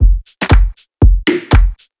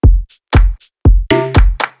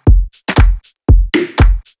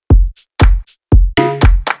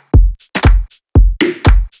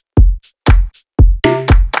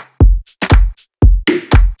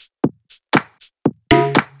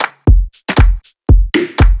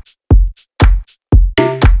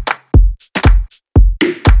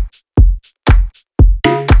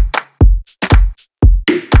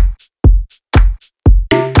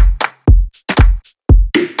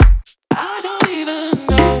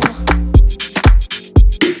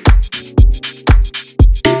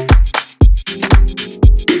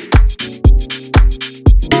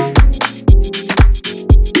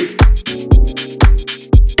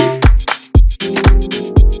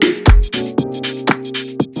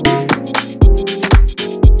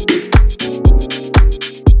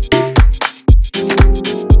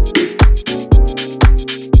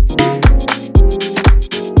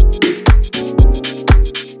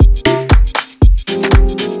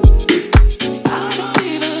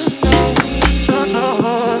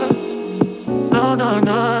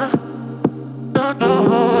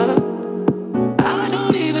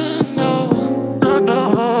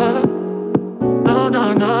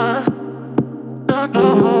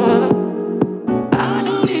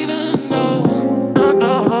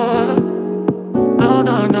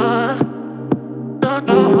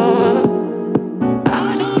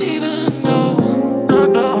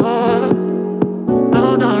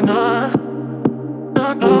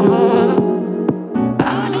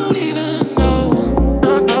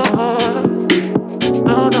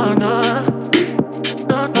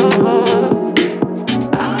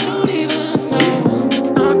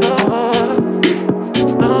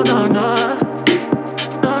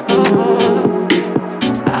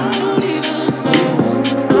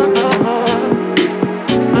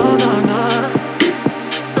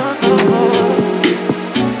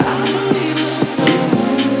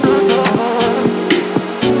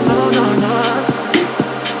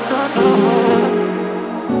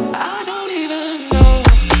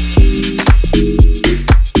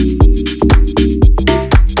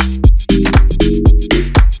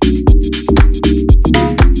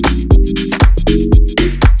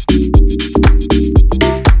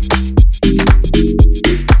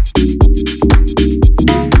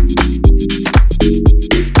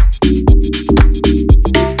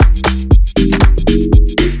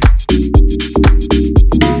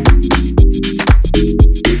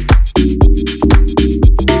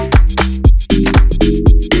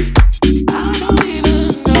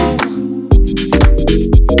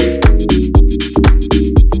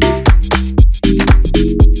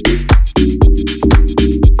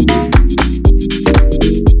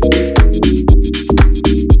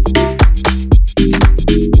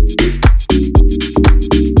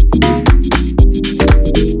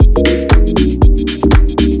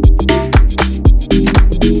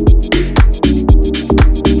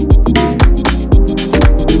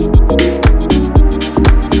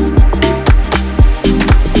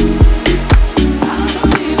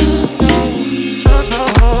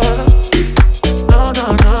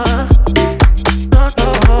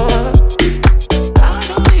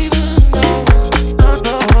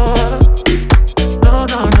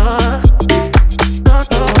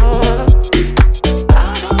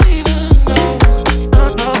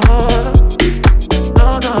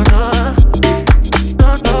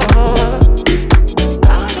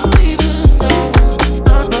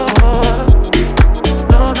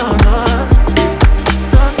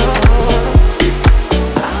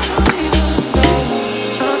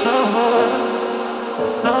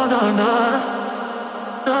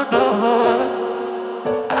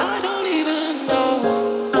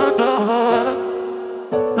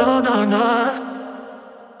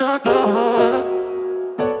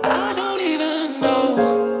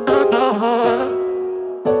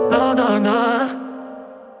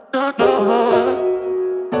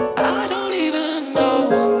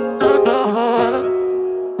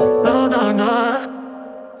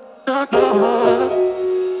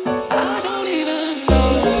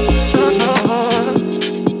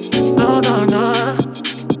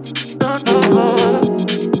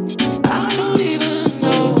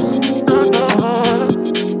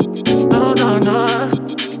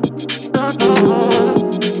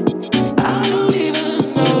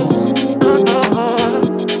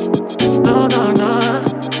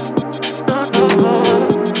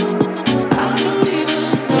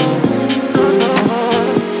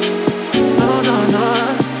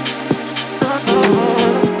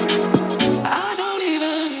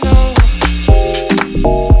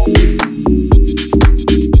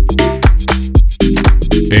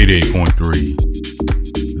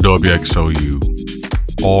WXOU,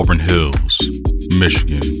 Auburn Hills,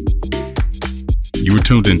 Michigan. You were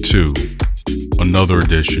tuned into another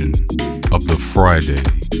edition of the Friday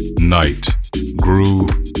Night Groove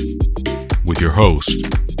with your host,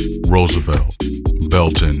 Roosevelt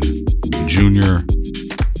Belton Jr.,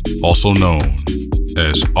 also known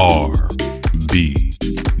as RBJ.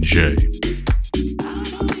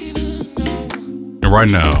 And right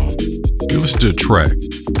now, you listen to a track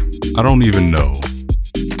I don't even know,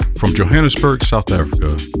 from Johannesburg, South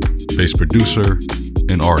Africa, based producer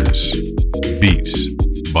and artist, Beats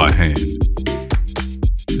by Hand.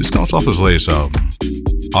 This comes off his latest album,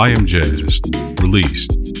 I Am Jazzed,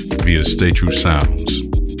 released via Stay True Sounds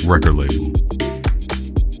record label.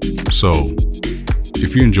 So,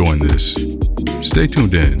 if you're enjoying this, stay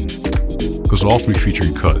tuned in, because we'll also be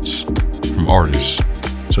featuring cuts from artists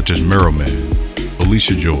such as Merrowman,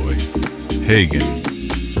 Alicia Joy, Hagen,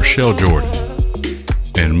 Rochelle Jordan,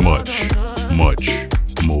 and much, much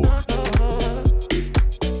more.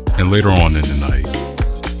 And later on in the night,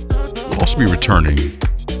 we'll also be returning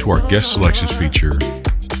to our guest selections feature,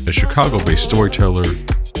 a Chicago-based storyteller,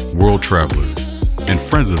 world traveler, and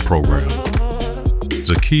friend of the program,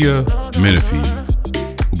 Zakia Menifee,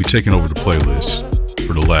 will be taking over the playlist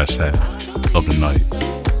for the last half of the night.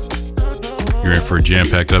 You're in for a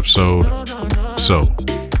jam-packed episode, so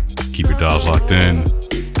keep your dials locked in,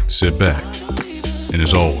 sit back, and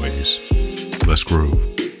as always, let's groove.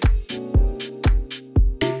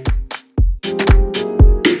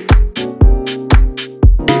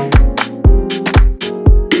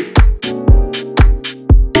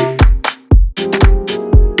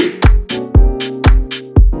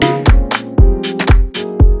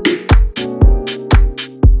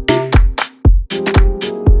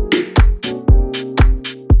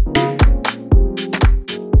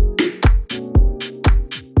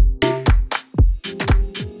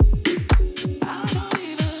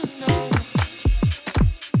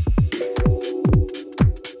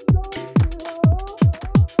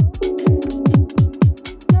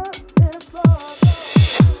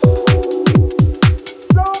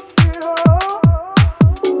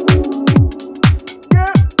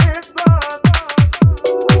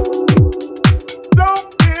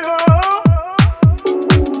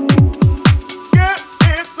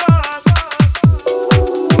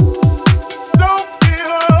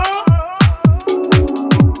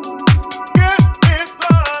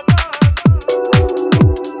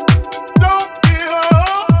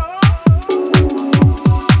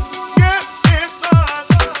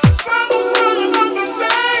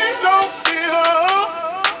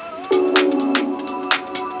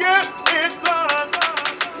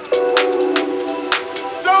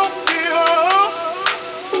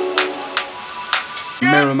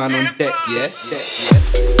 Merrowman on deck, yeah?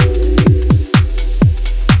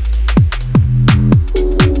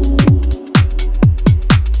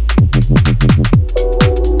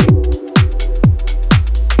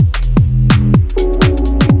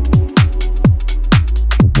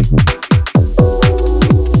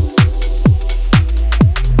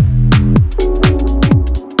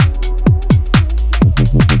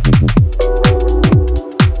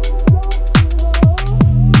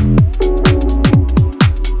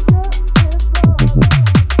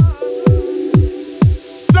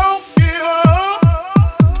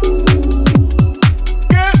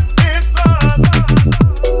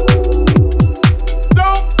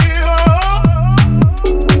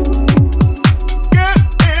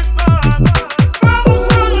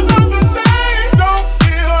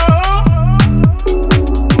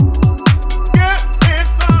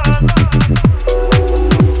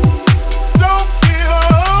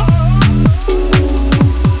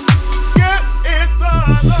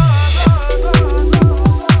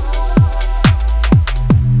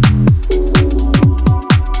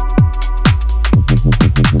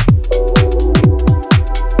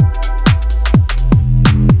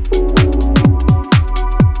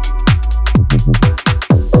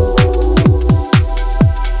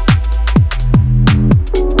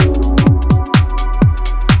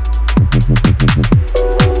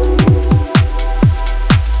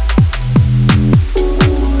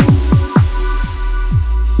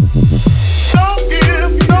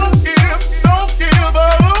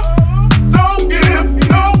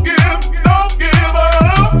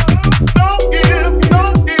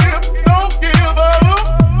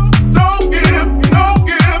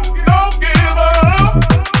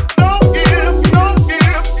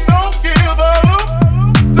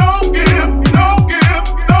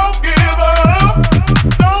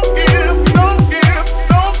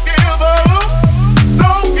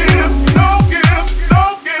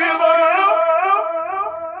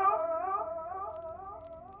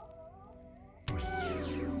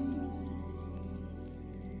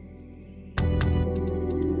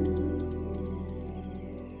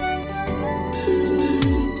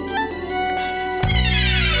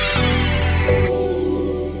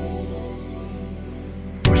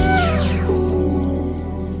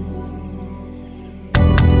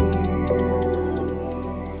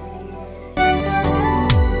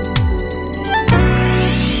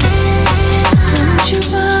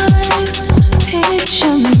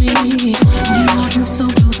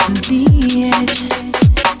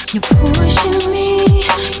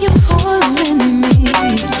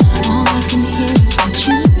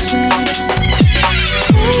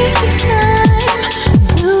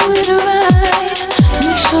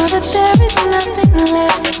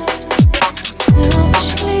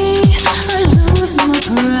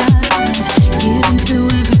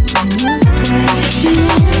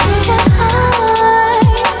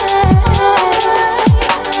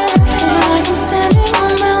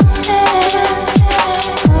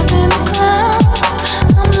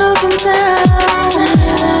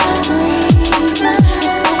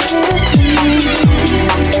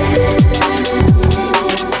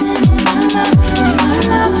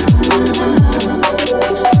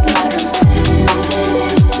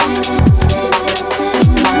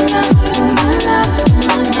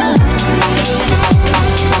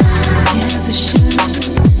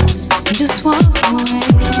 Just walk away,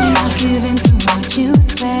 not giving to what you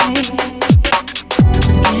say.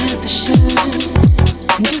 I guess I should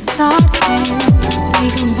just start again, say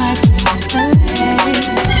goodbye to yesterday.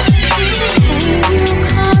 And you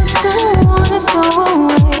constantly wanna go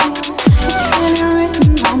away, it's been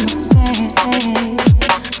written on my face.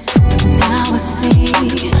 Now I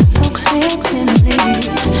see so clearly,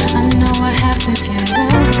 I know I have to get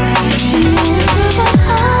away.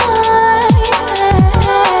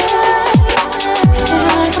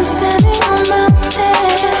 I'm standing on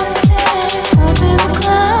mountains.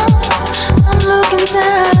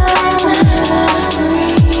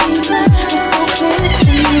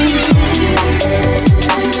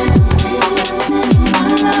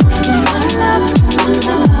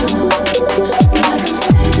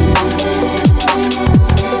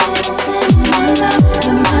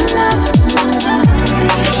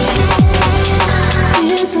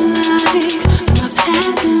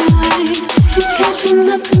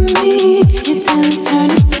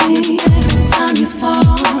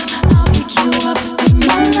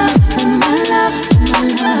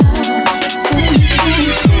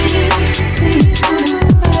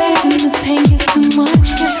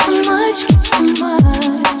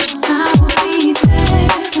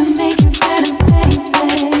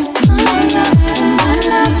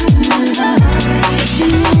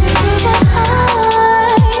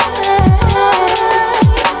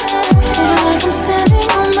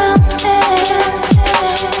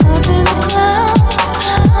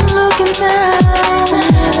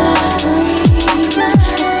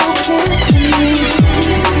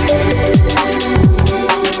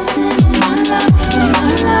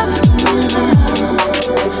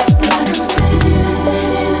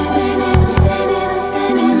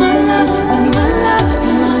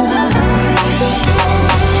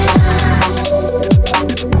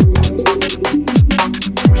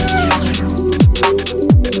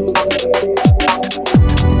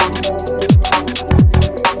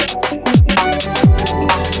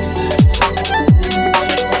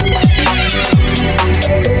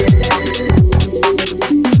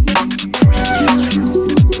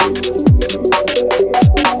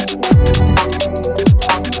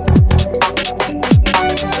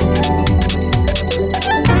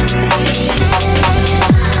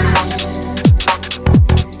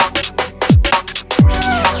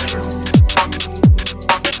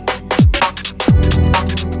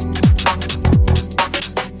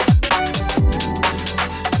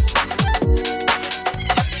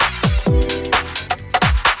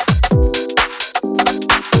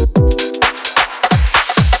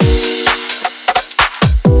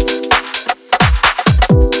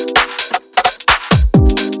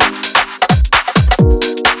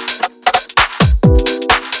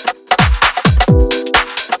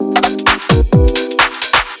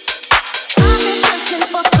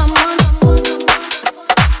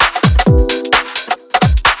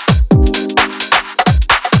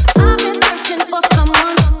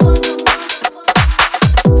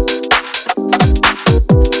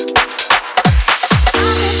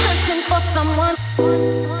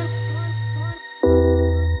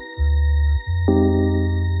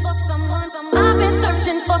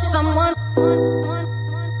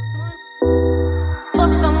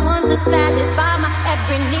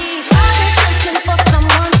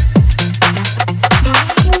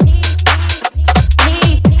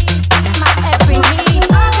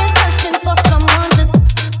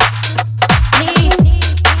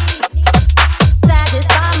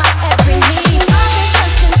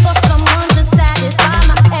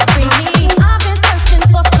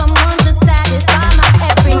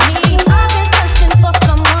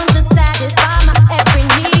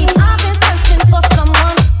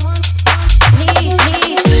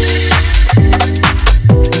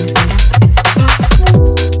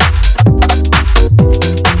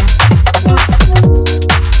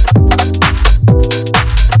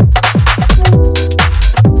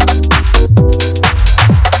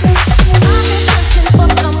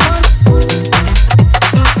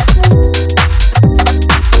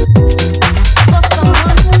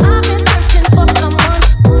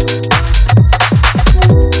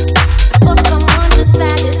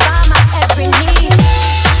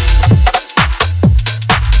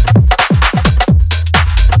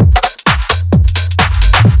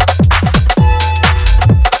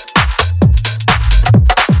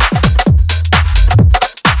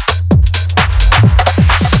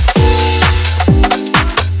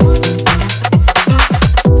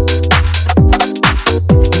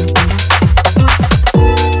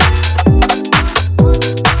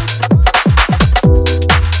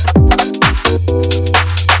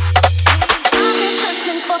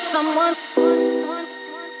 someone.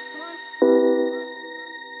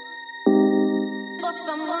 For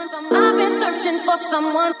someone. I've been searching for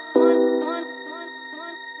someone.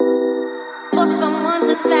 For someone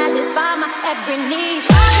to satisfy my every need.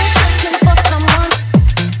 I've been searching for someone.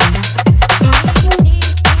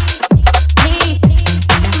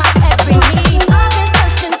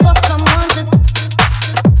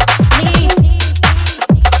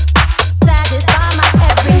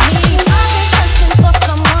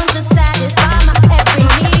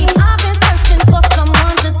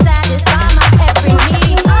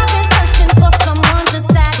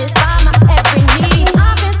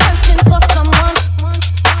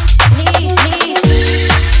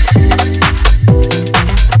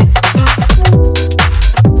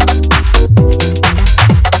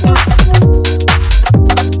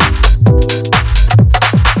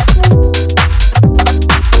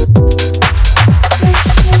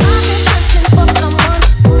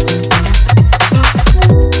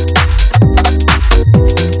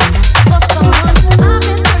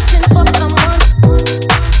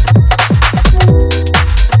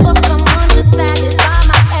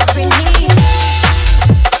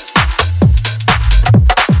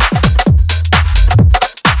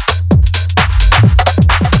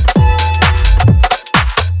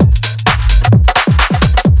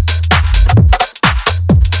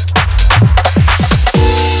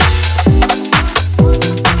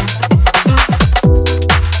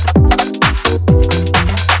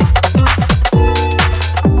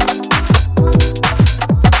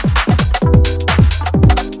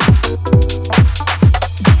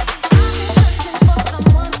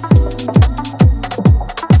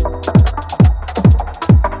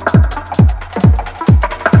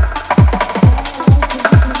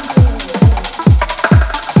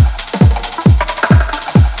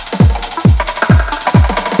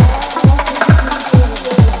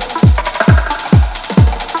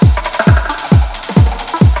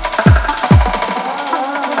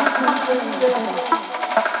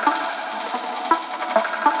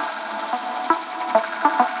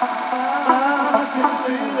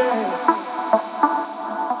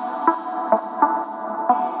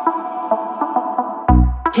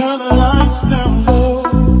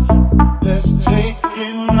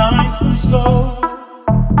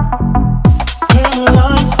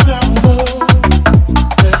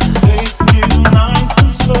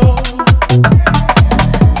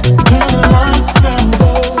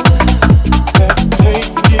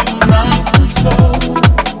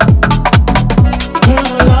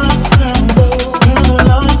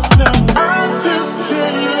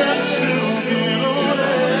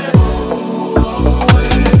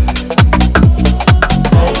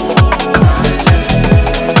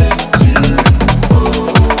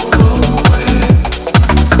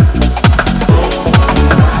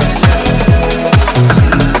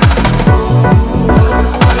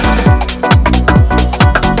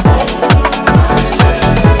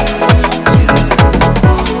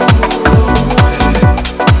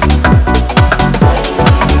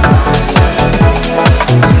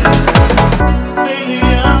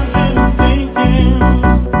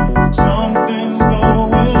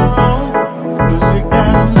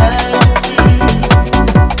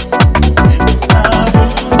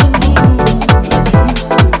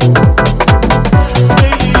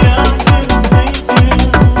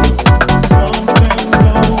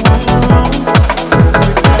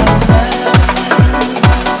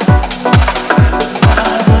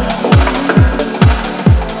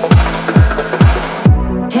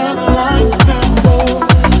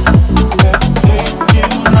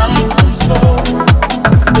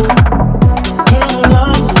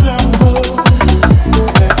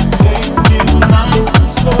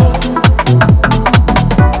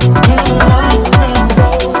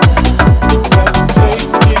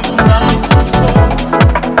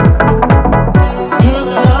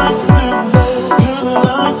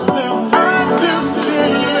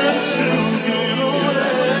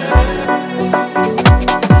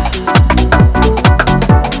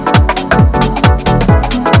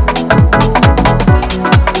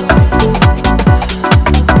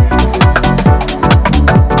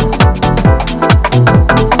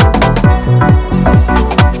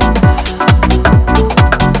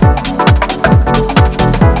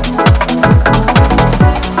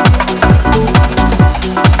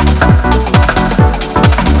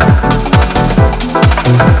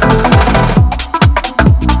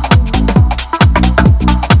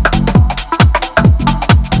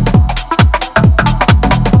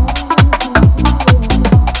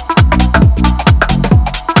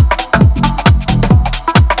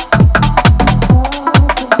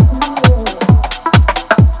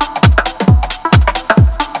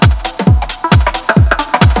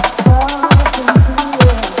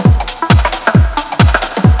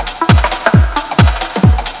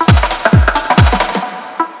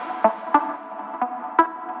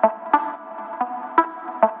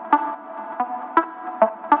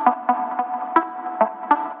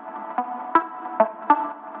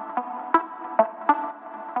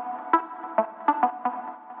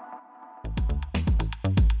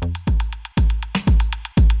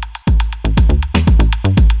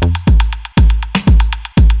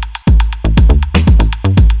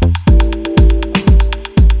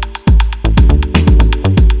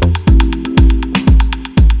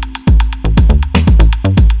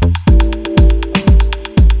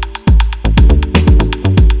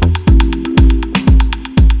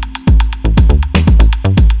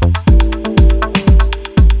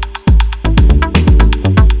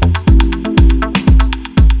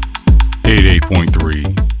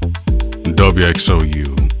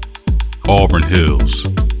 WXOU, Auburn Hills,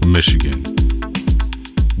 Michigan.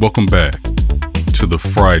 Welcome back to the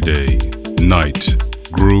Friday Night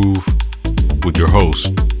Groove with your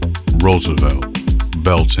host, Roosevelt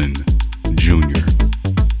Belton Jr.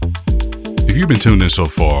 If you've been tuned in so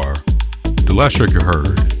far, the last track you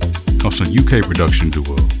heard comes from UK production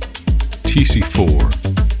duo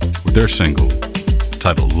TC4 with their single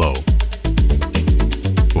titled Low.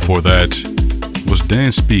 Before that was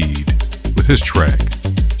Dan Speed with his track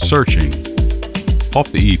Searching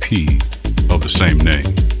off the EP of the same name.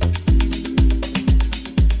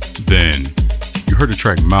 Then you heard the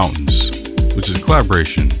track Mountains, which is a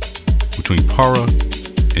collaboration between Para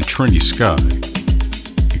and Trinity Sky.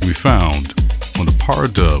 It can be found on the Para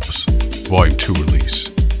Dubs Volume 2 release.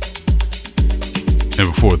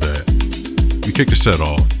 And before that, we kicked the set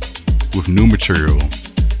off with new material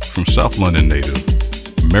from South London native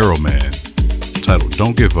Merrowman titled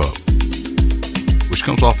Don't Give Up, which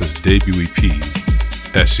comes off his debut EP,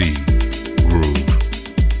 SE Groove.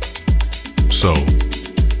 So,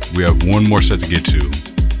 we have one more set to get to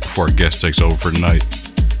before our guest takes over for tonight.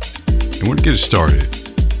 And we're going to get it started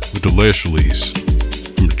with the latest release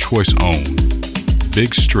from the Choice own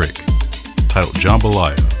Big Strick titled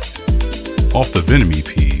Jambalaya off the Venom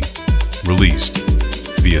EP released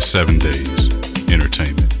via 7 Days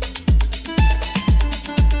Entertainment.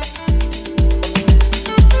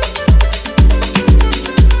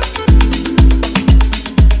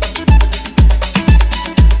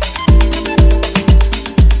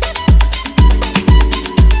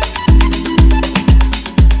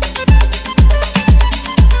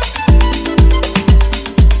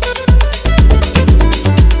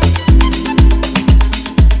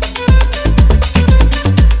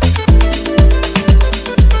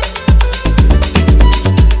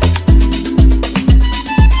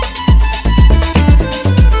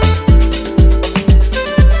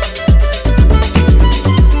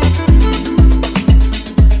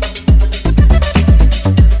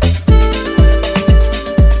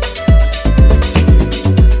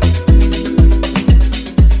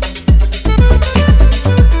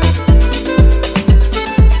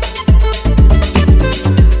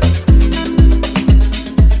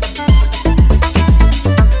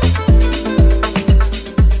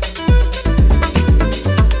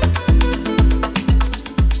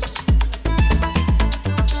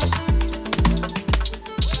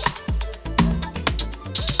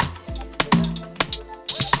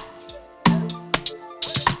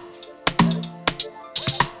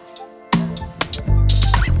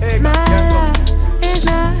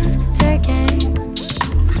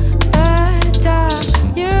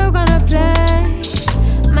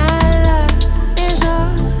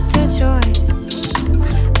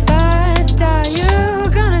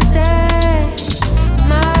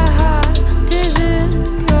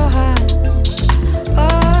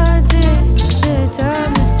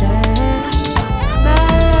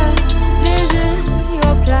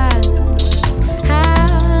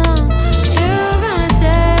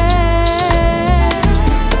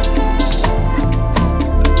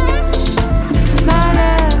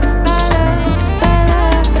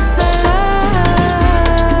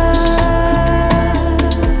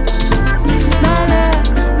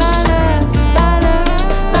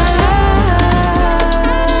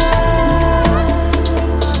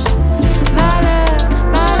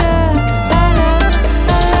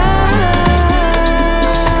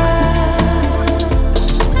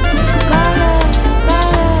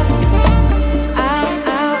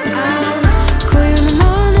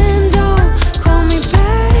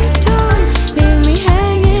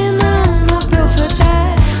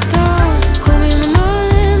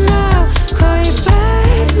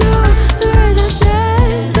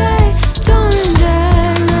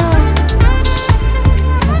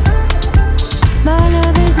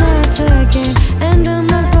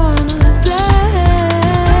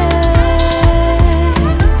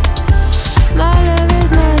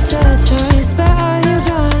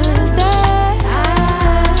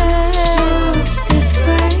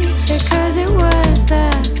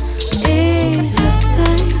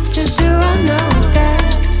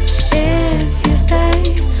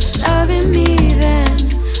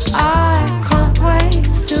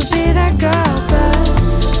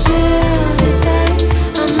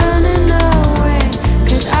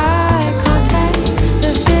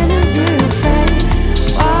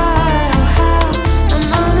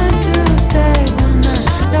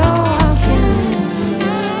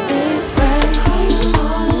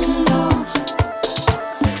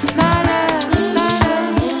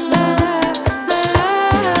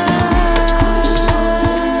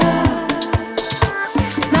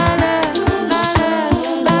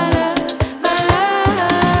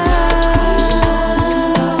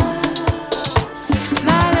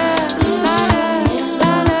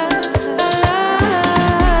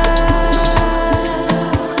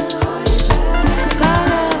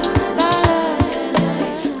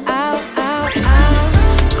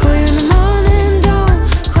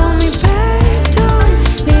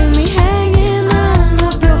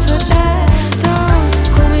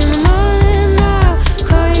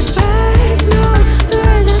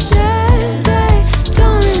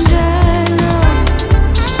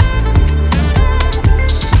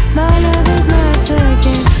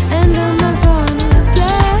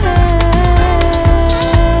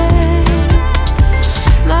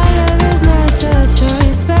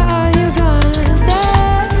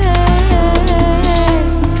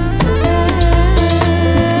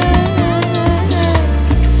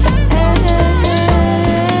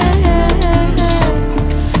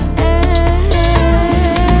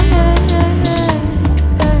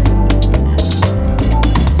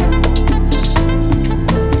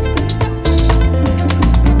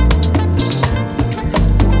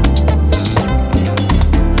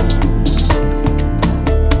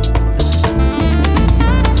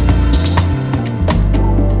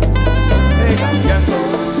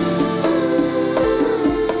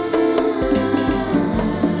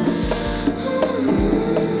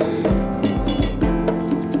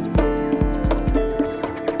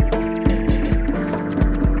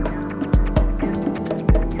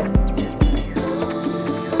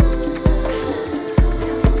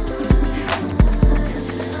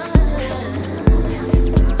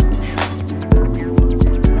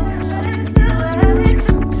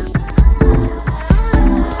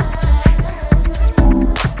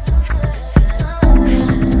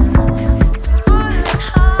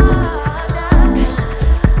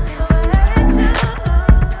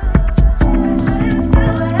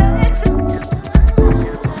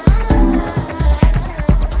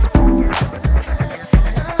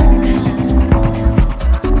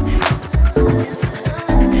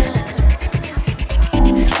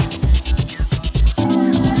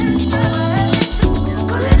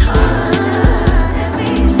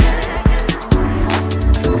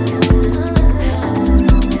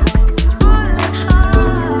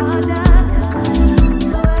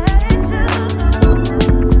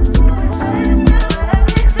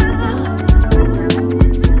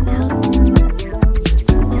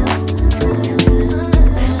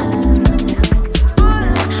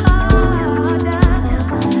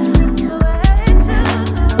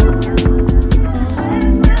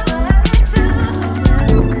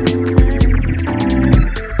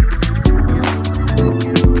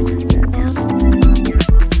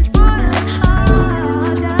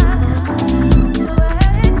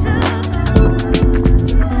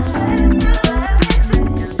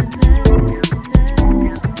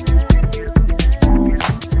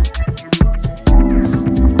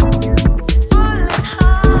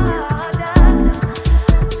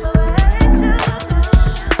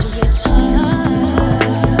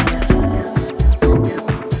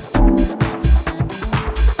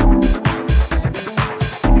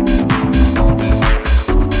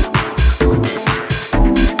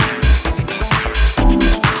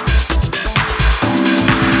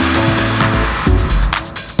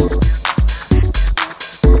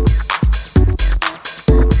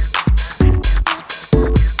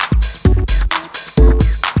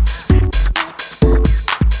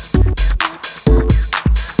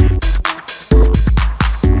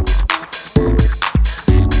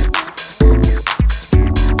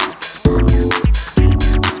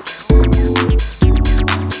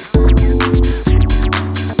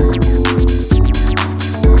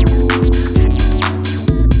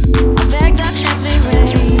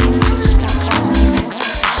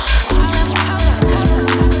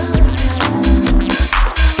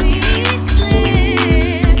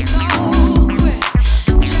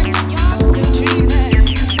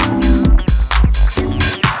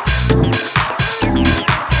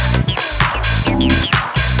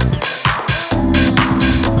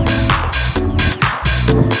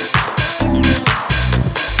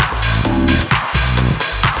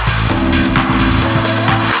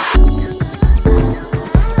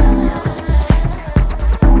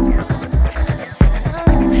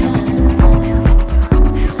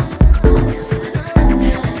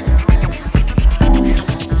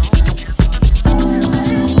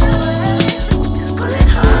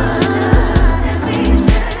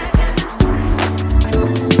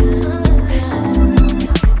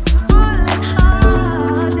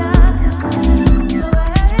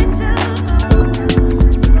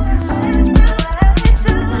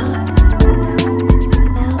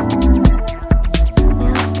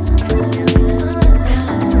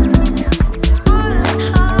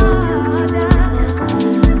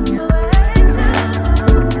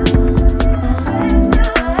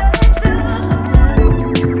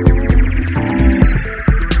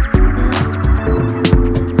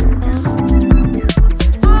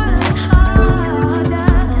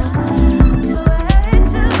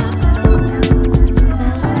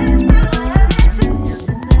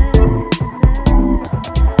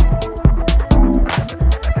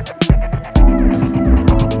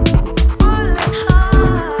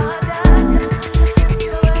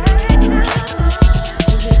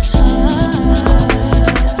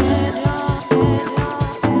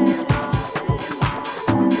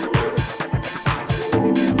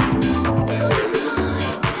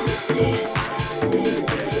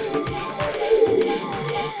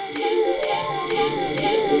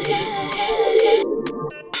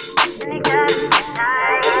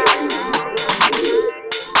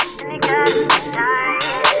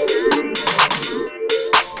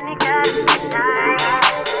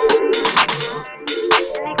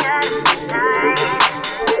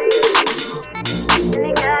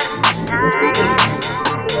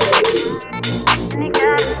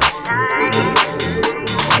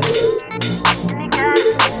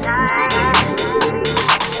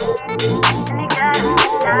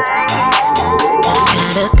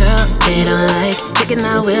 they don't like. Taking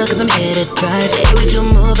that wheel cause I'm here to drive. Yeah, we do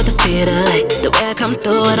move at the speed of light. The way I come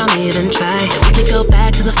through, I don't even try. We could go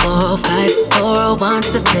back to the 405, 401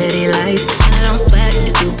 to the city lights. And I don't sweat,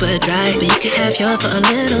 it's super dry, but you can have yours for a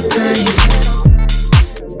little time.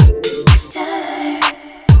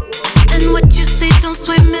 And what you say don't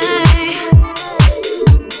sway me.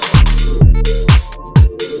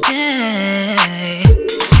 Yeah,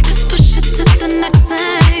 just push it to the next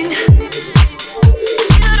thing.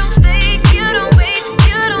 You don't fake, you don't wait,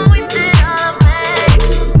 you don't waste it all away.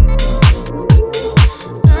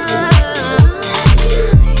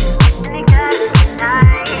 And you got it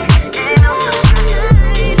tonight, ain't no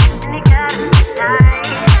surprise. And you got it tonight,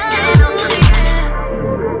 ain't no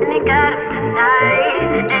surprise. And you got it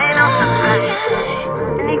tonight, ain't no surprise.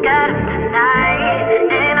 And you got it tonight,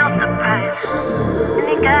 ain't no surprise. And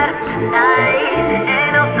you got it tonight,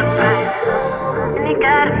 ain't no surprise. And you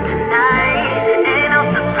got it tonight, ain't no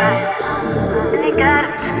surprise. And you got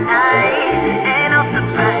it tonight, ain't no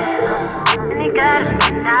surprise. And you got it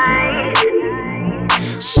tonight.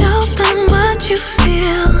 Show them what you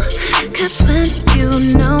feel, cause when you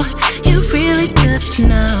know, you really just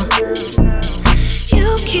know. You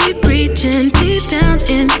keep reaching deep down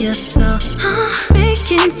in your soul,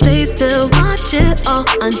 making space to watch it all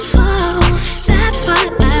unfold. That's what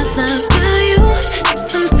I love about you.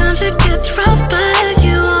 Sometimes it gets rough, but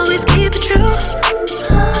you always keep it true.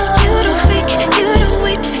 You don't fake, you don't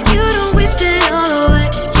wait, you don't waste it all away.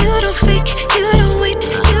 You don't fake, you don't wait,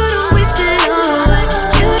 you don't waste it all away.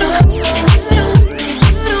 You don't fake, you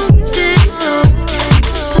don't waste it all away.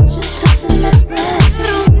 Just push it to the next level. You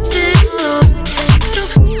don't waste it all away. You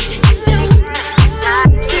don't fake, you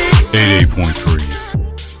don't waste it. 88.3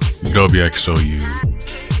 WXOU,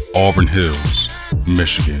 Auburn Hills,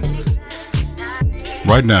 Michigan.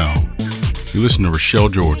 Right now, you listen to Rochelle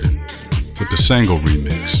Jordan with the Sango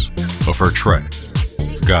remix of her track,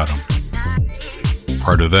 Got 'Em.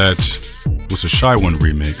 Prior to that was a Shy One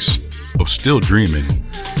remix of Still Dreaming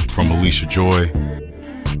from Alicia Joy.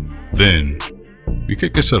 Then, we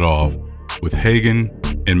kick this set off with Hagen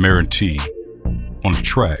and Marin T on the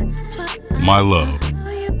track, My Love,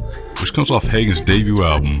 which comes off Hagen's debut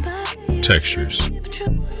album, Textures.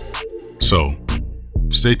 So,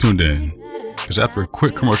 stay tuned in, because after a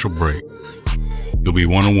quick commercial break, you'll be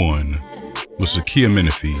one-on-one with Zakia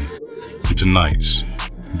Menifee in tonight's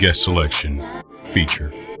guest selection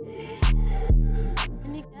feature.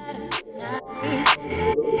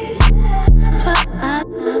 That's what I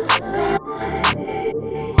love to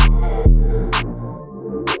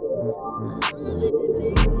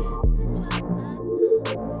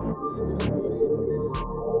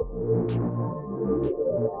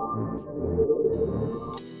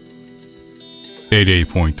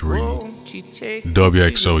 .3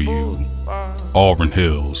 WXOU, Auburn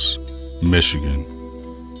Hills, Michigan.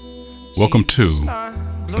 Welcome to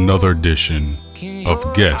another edition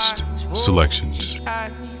of Guest Selections.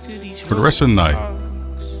 For the rest of the night,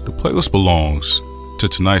 the playlist belongs to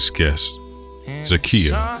tonight's guest,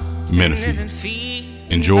 Zakia Menifee.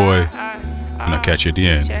 Enjoy, and I'll catch you at the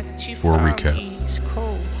end for a recap.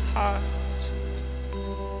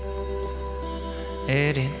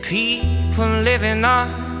 Letting people living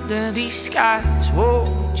under these skies,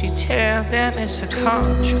 won't you tell them it's a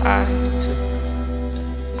contract?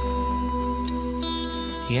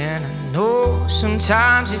 Yeah, and I know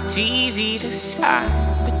sometimes it's easy to sigh,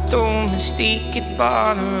 but don't mistake it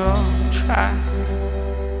for the wrong track.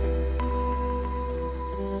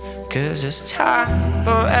 Cause it's time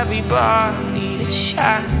for everybody to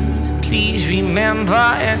shine, and please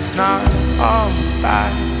remember it's not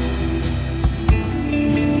alright.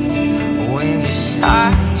 When you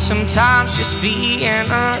sigh, sometimes just being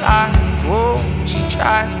alive, won't you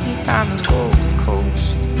drive me down the Gold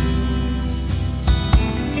Coast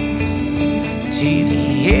to the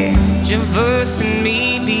edge of earth and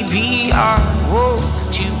maybe beyond?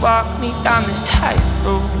 Won't you walk me down this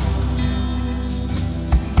tightrope?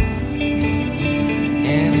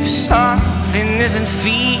 And if something isn't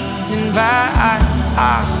feeling right,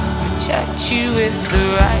 I'll protect you with the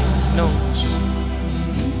right notes.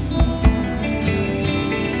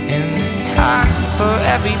 And it's time for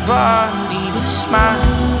everybody to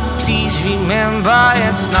smile. Please remember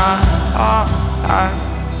it's not alright.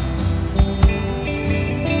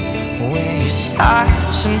 When you sigh,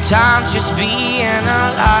 sometimes just being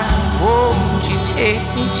alive, won't you take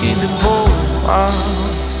me to the boardwalk?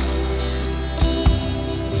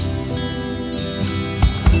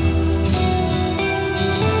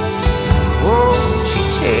 Won't you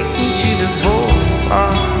take me to the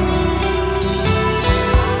boardwalk?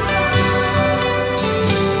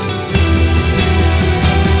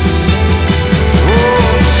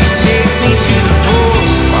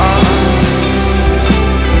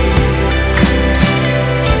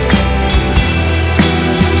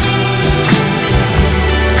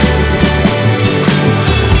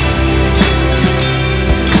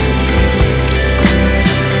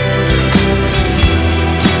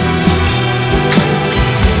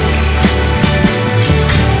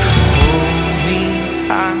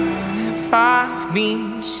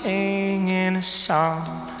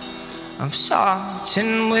 salt of salt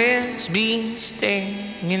and winds been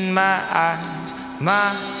staying in my eyes.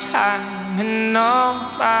 My time and all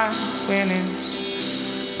my winnings,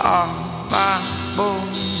 all my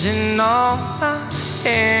bones and all my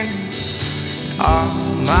ends, all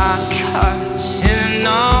my cuts and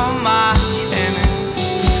all my trimmings,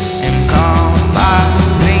 and call my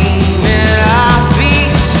name and I'll be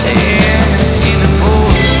standing. See the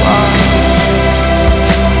boardwalk,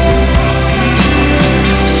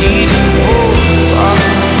 see the boardwalk.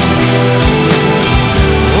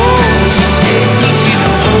 Won't you take me to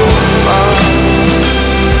the boardwalk?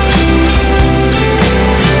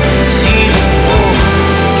 See the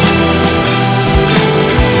boardwalk.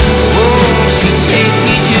 Won't you take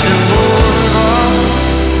me to the boardwalk?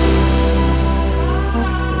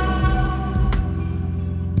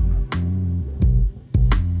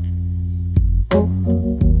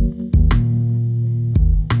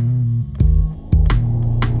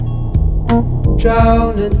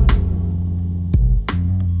 Drowning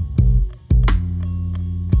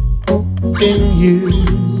in you,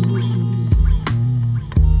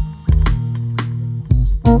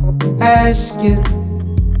 asking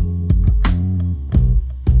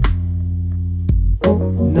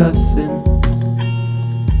nothing,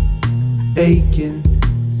 aching.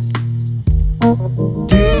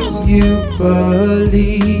 Do you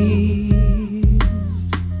believe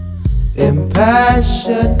in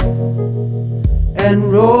passion and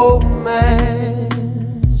romance,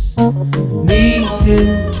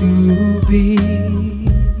 needing to be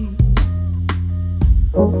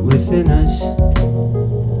within us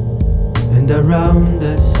and around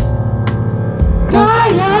us?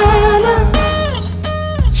 Diana,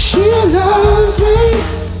 she loves me,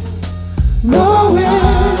 knowing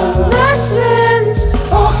lessons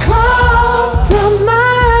or compromise.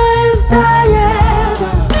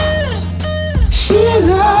 Diana, she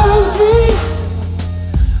loves me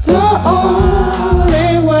the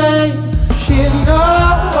only way she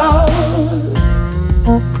knows.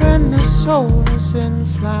 When the soul is in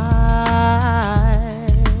flight,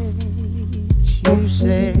 you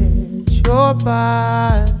set your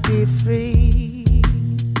body free,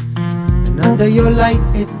 and under your light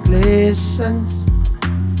it glistens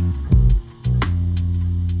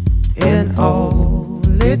in all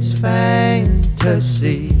its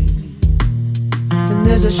fantasy. And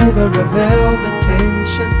there's a shiver of velvet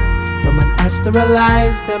tension from an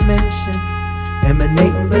astralized dimension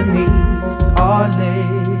emanating beneath our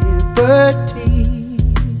liberty.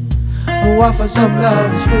 Oh, offer some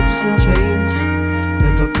love's whips and chains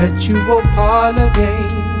and perpetual parlor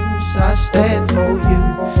games. I stand for you,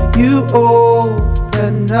 you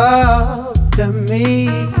open up to me.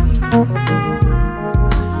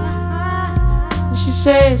 She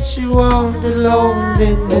said she wanted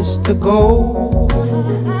loneliness to go,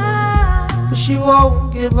 but she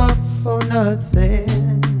won't give up for nothing.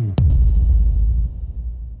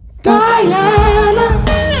 Diana,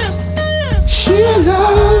 she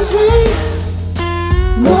loves me,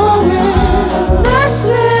 knowing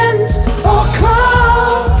lessons or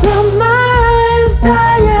compromise.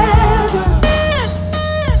 Diana,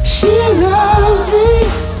 she loves me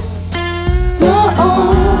the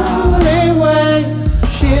only way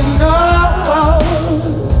she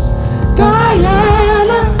knows.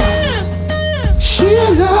 Diana, she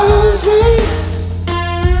loves me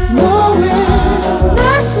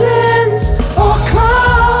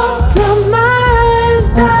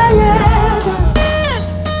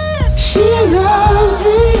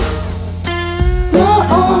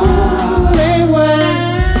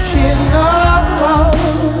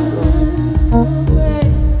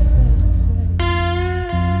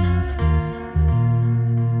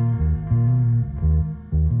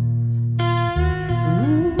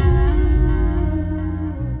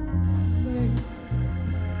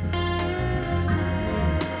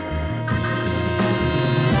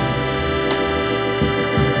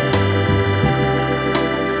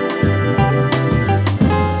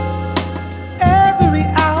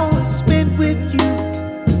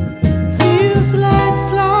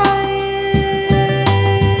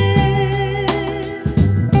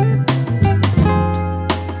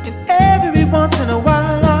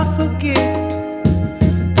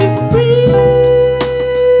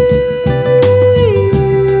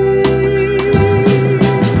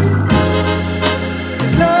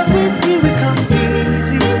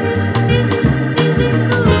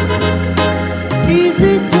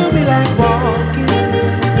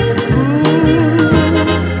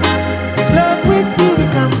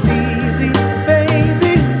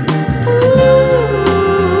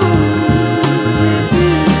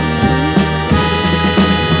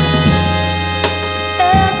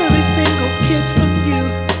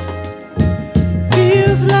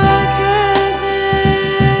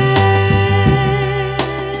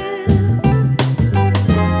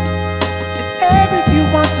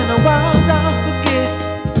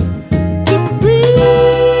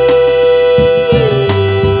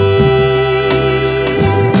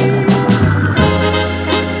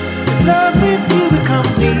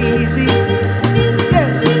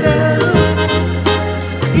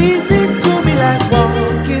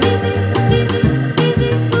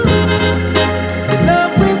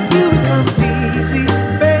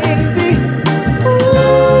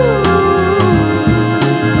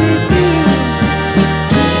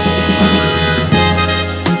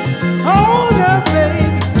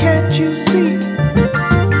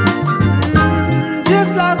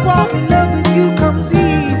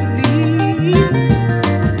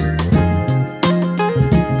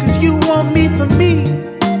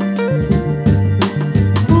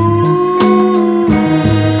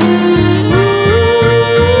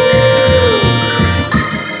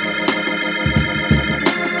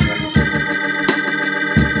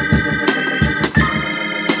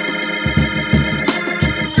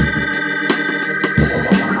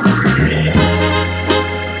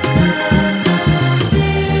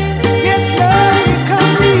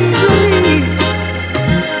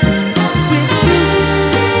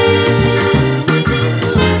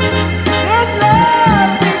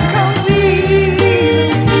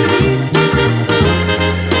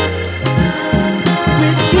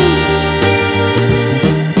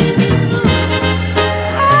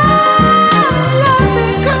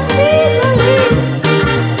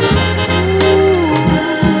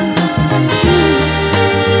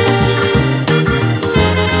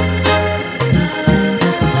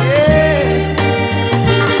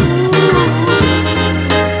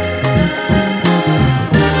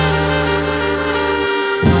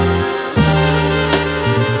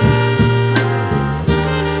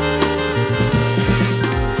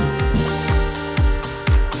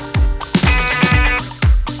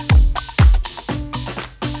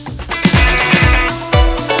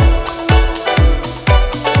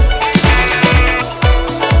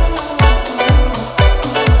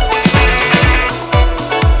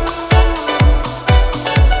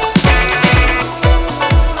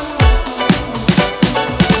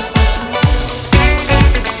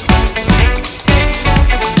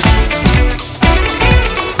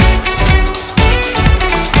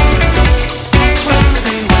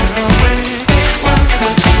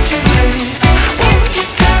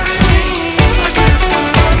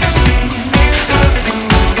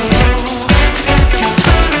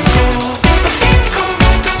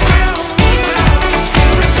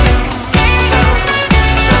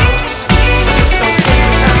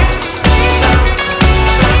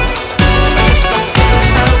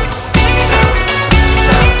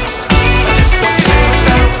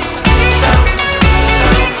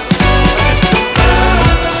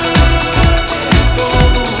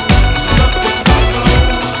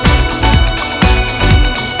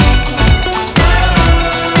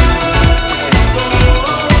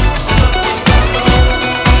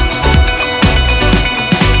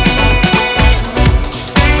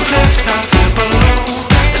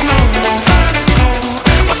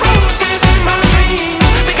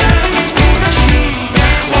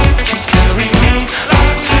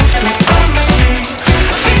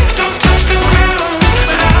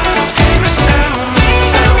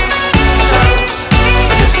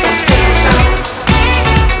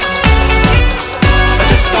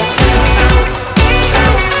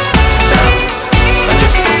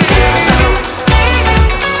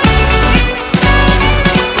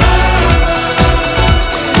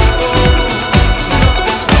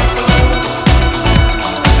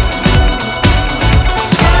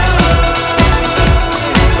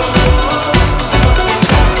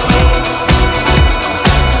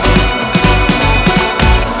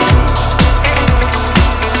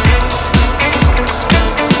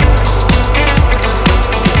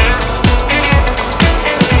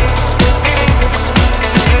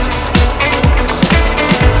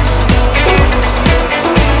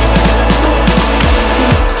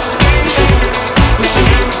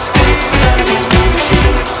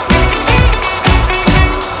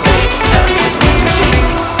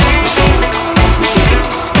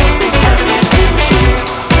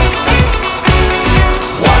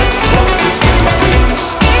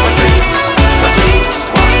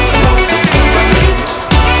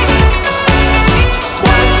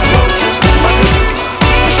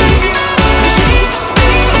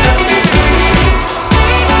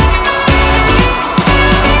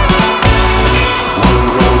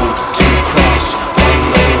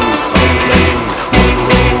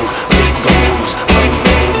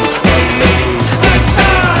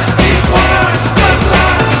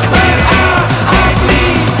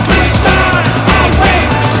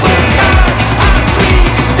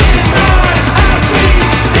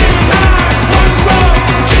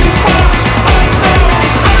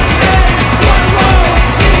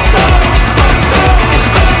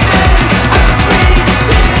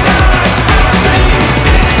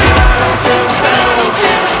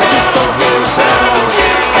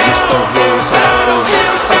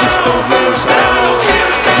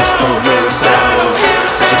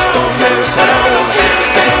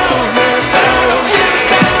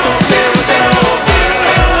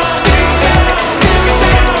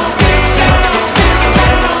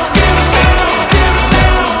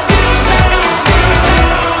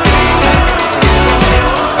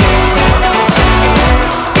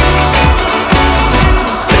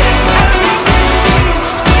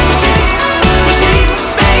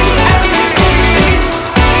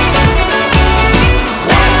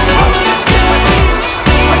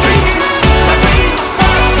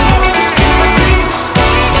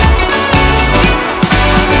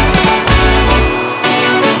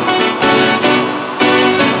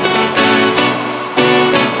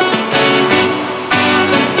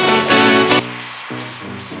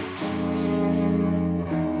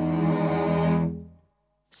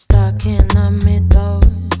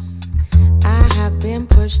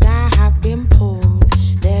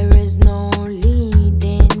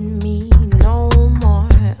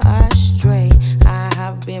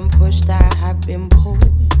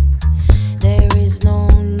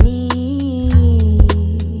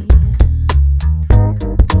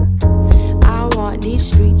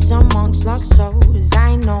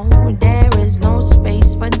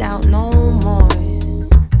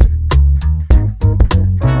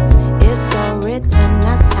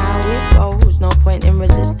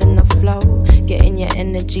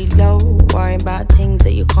energy low, worrying about things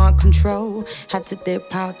that you can't control. Had to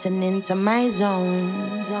dip out and into my zone.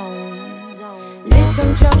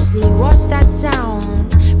 Listen closely, what's that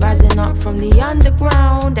sound? Rising up from the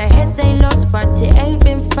underground. The heads ain't lost, but it ain't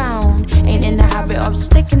been found. Ain't in the habit of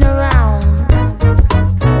sticking around.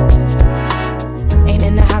 Ain't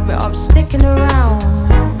in the habit of sticking around.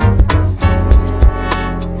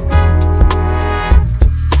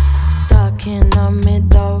 Stuck in the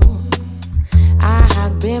middle. I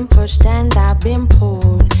have been pushed and I've been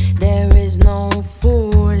pulled. There is no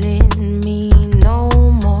fooling me no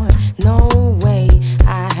more. No way.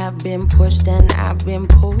 I have been pushed and I've been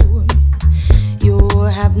pulled. You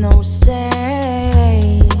have no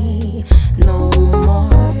say no more.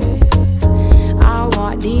 I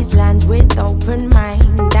walk these lands with open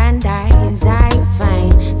mind and eyes I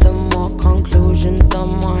find. The more conclusions, the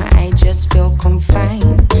more I just feel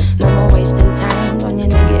confined. No more wasting time on your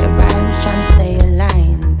negative vibes. Trying to stay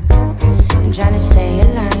aligned. I'm trying to stay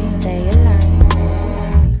aligned, stay aligned.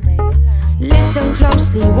 Listen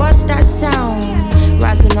closely, what's that sound?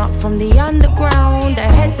 Rising up from the underground. The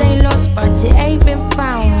heads ain't lost, but it ain't been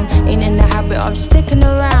found. Ain't in the habit of sticking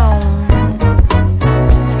around.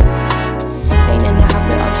 Ain't in the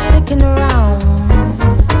habit of sticking around.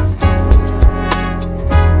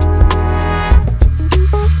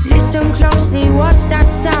 Listen closely, what's that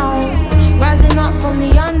sound? Rising up from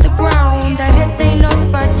the underground. The heads ain't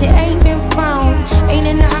lost, but it ain't been found. Ain't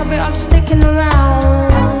in the habit of sticking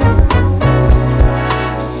around.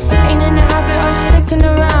 Ain't in the habit of sticking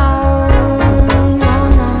around. No, no,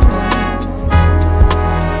 no.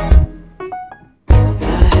 I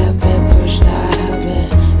have been pushed, I have been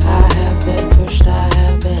pushed, I have been pushed, I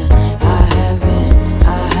have been pulled.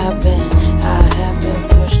 I have been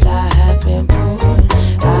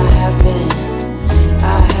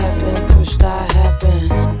pushed, I have been.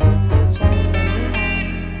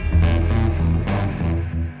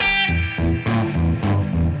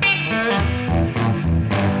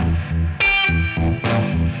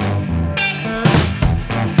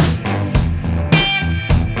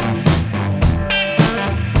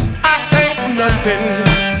 Nothing.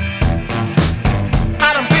 I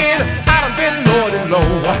done been low and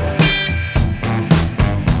low.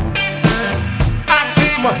 I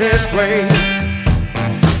keep my head straight.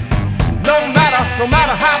 No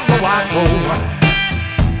matter how low I go.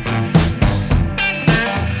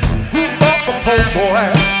 Grew up a poor boy.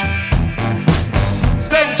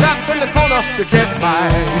 Sitting trapped in the corner to catch my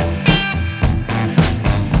eye.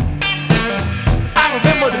 I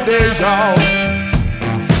remember the days, y'all.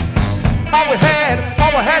 All we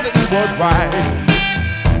had to eat was right.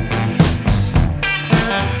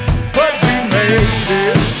 But we made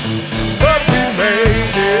it. But we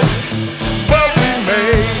made it. But we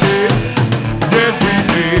made it. Yes, we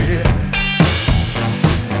did.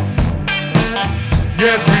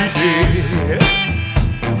 Yes, we did.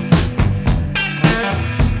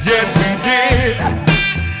 Yes, we did.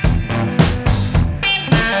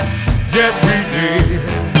 Yes, we did.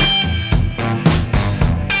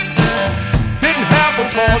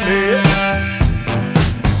 Toilet.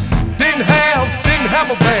 Didn't have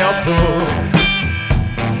a bathtub.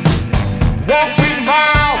 Walk 3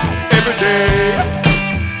 miles every day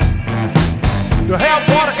to have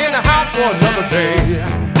water in the house for another day.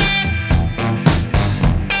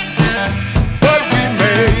 But we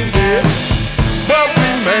made it. But we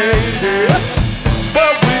made it.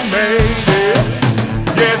 But we made it.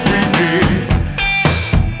 Yes, we did.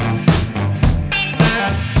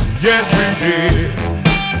 Yes, we did.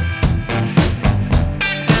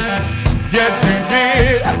 Yes, we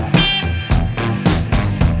did.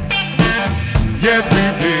 Yes, we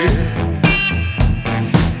did.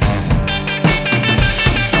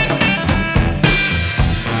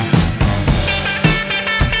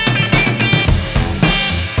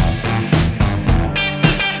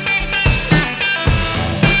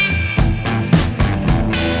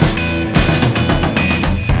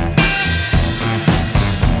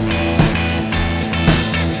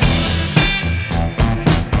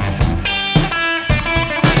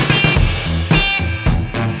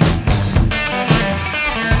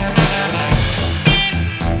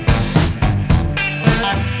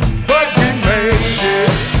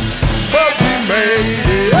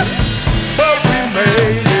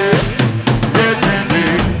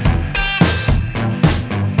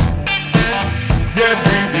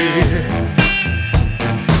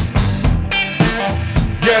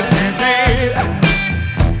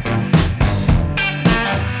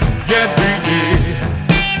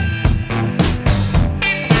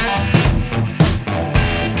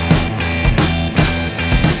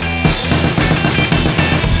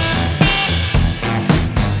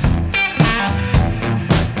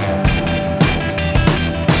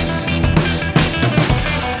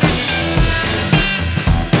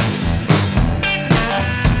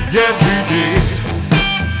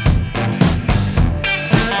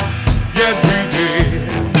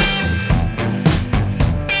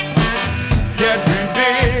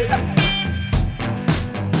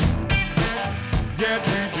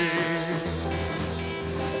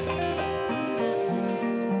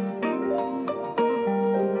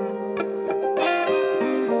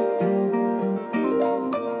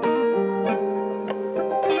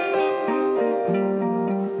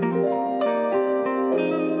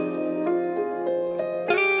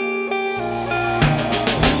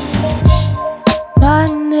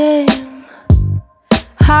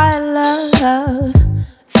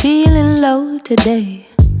 today.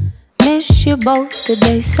 Miss you both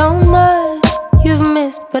today so much. You've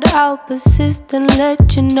missed, but I'll persist and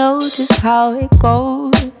let you know just how it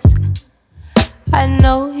goes. I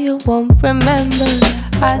know you won't remember.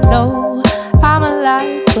 I know I'm a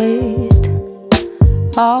lightweight.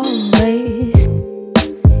 Always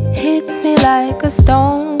hits me like a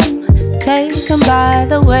storm, taken by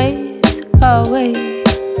the waves away,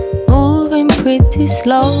 moving pretty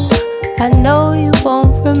slow. I know you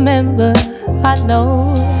won't remember. I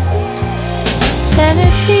know. And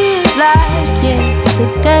it feels like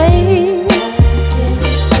yesterday.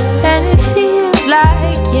 And it feels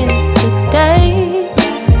like yesterday.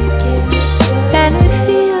 And it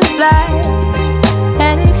feels like,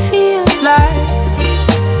 and it feels like,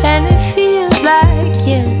 and it feels like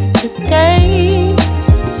yesterday.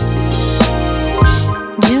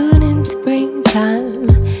 June in springtime.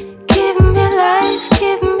 Give me life,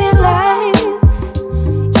 give me life.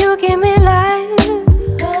 You give me life.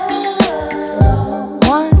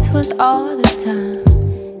 Once was all the time.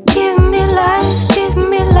 Give me life, give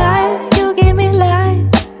me life. You give me life.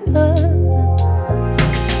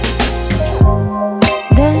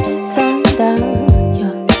 Then it's sundown.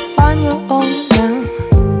 You're on your own now.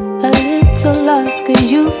 A little lost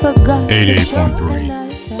 'cause you forgot. 88.3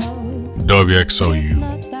 WXOU,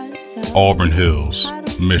 Auburn Hills,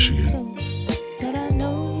 Michigan.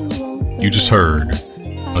 You just heard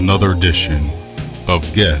another edition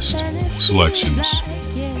of Guest Selections,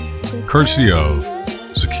 courtesy of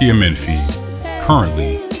Zakia Menfi,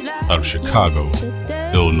 currently out of Chicago,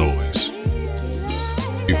 Illinois.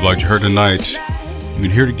 If you've liked her tonight, you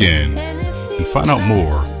can hear it again and find out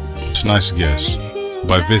more of tonight's guest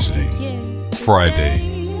by visiting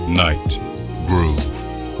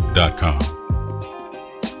FridayNightGroove.com.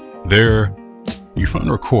 There, you find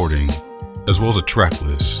a recording as well as a track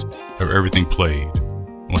list of everything played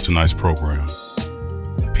on tonight's program.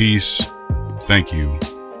 Peace, thank you,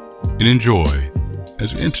 and enjoy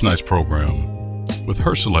as we end tonight's program with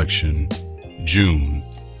her selection, June,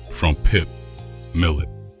 from Pip Millett.